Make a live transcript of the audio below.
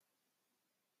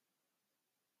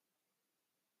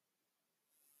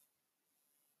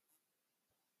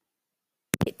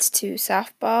gets to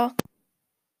softball.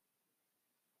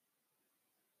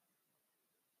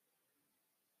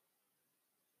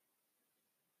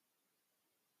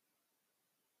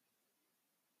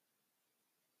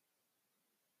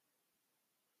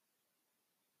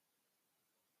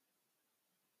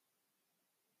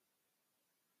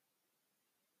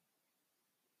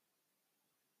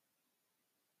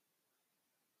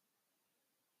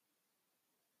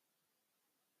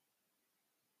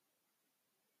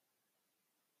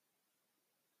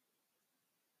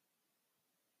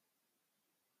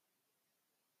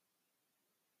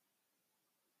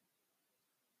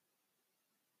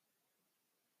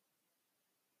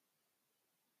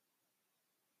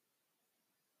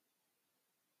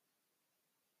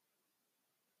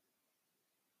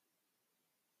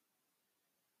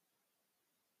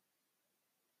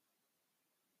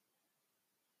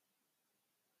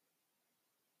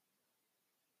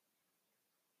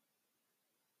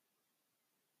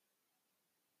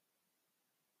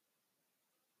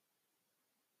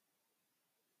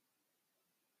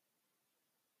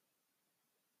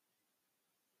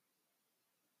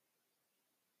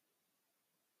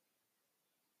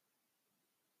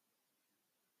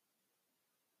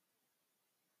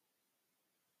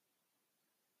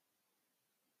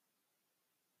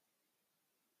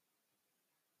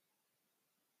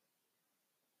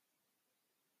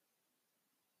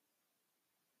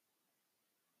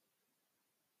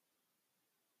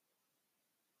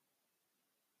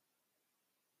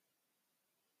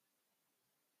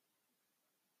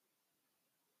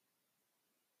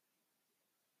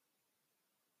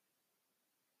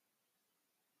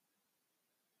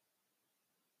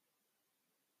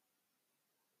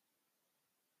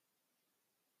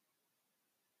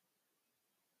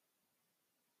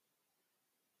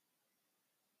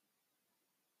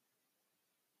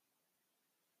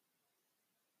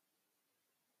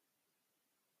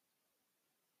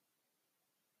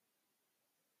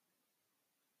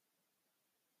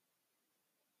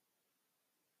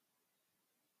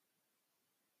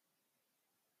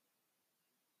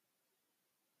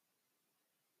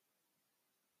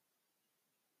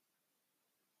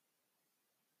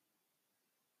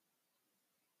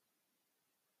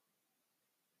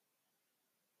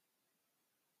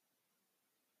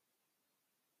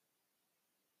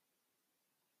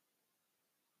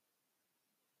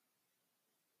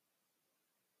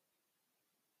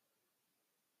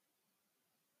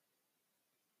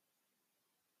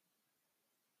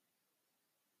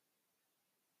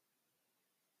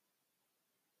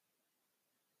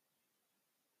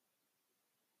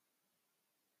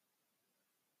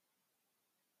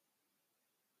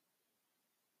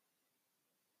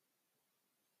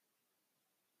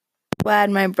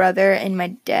 Glad my brother and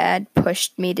my dad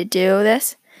pushed me to do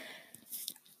this.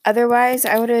 Otherwise,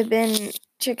 I would have been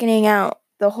chickening out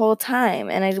the whole time,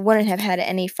 and I wouldn't have had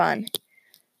any fun.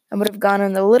 I would have gone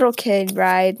on the little kid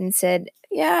ride and said,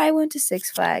 yeah, I went to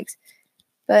Six Flags.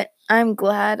 But I'm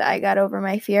glad I got over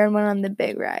my fear and went on the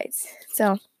big rides.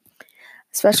 So,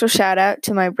 special shout out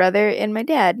to my brother and my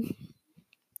dad.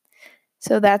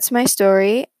 So that's my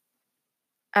story.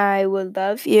 I would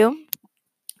love you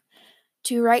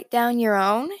to write down your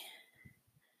own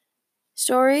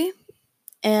story,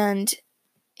 and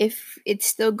if it's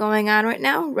still going on right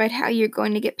now, write how you're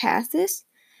going to get past this.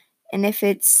 And if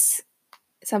it's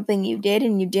something you did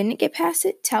and you didn't get past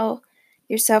it, tell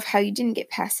yourself how you didn't get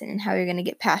past it and how you're going to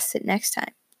get past it next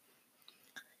time.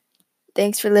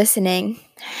 Thanks for listening.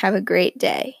 Have a great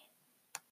day.